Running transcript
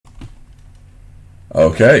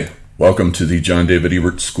Okay, welcome to the John David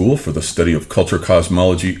Ebert School for the Study of Culture,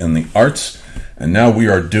 Cosmology, and the Arts. And now we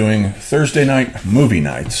are doing Thursday night movie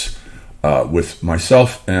nights with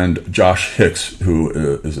myself and Josh Hicks, who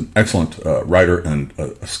is an excellent writer and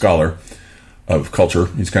a scholar of culture.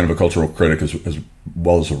 He's kind of a cultural critic as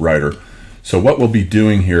well as a writer. So what we'll be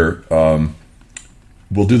doing here,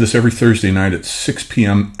 we'll do this every Thursday night at 6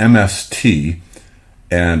 p.m. MST,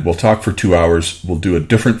 and we'll talk for 2 hours. We'll do a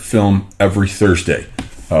different film every Thursday,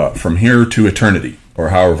 from here to eternity, or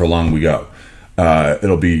however long we go.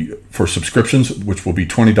 It'll be for subscriptions, which will be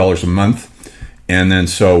 $20 a month. And then,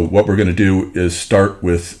 so what we're going to do is start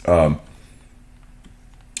with King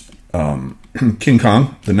Kong,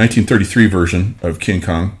 the 1933 version of King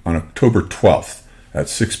Kong, on October 12th at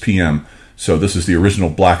 6 p.m. So this is the original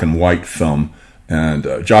black and white film.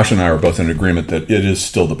 And Josh and I are both in agreement that it is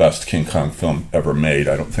still the best King Kong film ever made.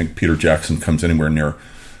 I don't think Peter Jackson comes anywhere near.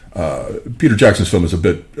 Peter Jackson's film is a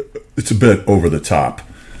bit over the top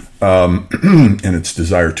in its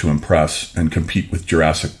desire to impress and compete with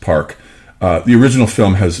Jurassic Park. The original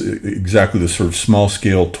film has exactly the sort of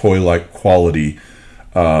small-scale, toy-like quality.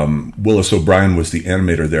 Willis O'Brien was the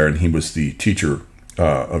animator there, and he was the teacher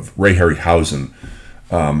of Ray Harryhausen,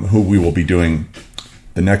 who we will be doing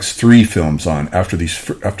the next 3 films on after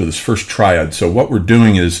this first triad. So what we're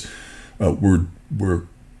doing is we're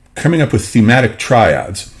coming up with thematic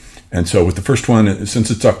triads. And so with the first one,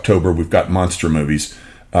 since it's October, we've got monster movies,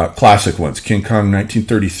 classic ones: King Kong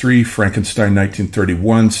 1933, Frankenstein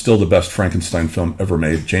 1931, still the best Frankenstein film ever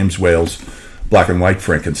made, James Whale's black and white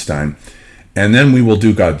Frankenstein. And then we will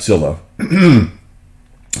do Godzilla,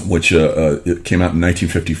 which it came out in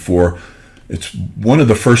 1954. It's one of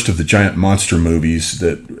the first of the giant monster movies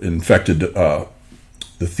that infected the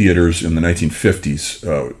theaters in the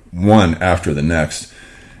 1950s, one after the next.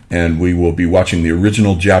 And we will be watching the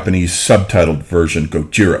original Japanese subtitled version,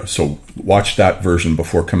 Gojira. So watch that version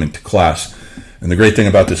before coming to class. And the great thing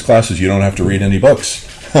about this class is you don't have to read any books.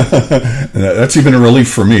 And that's even a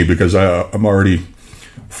relief for me, because I'm already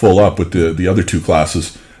full up with the other 2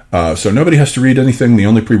 classes. So nobody has to read anything. The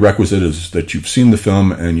only prerequisite is that you've seen the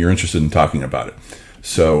film and you're interested in talking about it.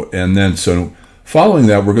 So following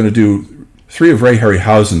that, we're going to do 3 of Ray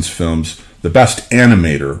Harryhausen's films, the best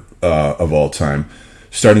animator of all time,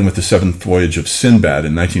 starting with The Seventh Voyage of Sinbad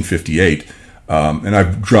in 1958. And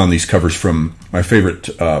I've drawn these covers from my favorite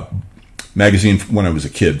magazine when I was a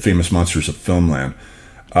kid, Famous Monsters of Filmland.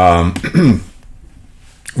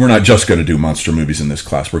 We're not just going to do monster movies in this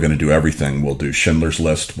class. We're going to do everything. We'll do Schindler's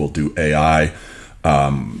List. We'll do AI.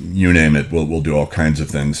 You name it. We'll do all kinds of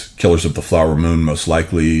things. Killers of the Flower Moon, most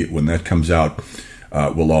likely, when that comes out.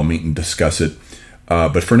 We'll all meet and discuss it.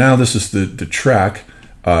 But for now, this is the track.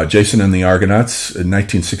 Jason and the Argonauts in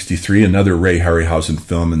 1963, another Ray Harryhausen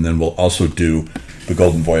film. And then we'll also do The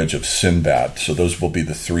Golden Voyage of Sinbad. So those will be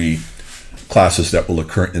the 3 classes that will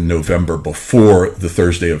occur in November before the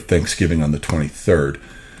Thursday of Thanksgiving on the 23rd.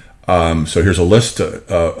 So here's a list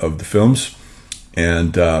of the films,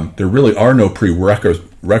 and there really are no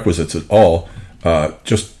prerequisites at all.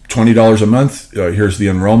 Just $20 a month. Here's the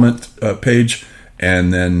enrollment page,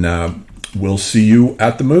 and then we'll see you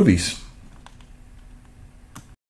at the movies.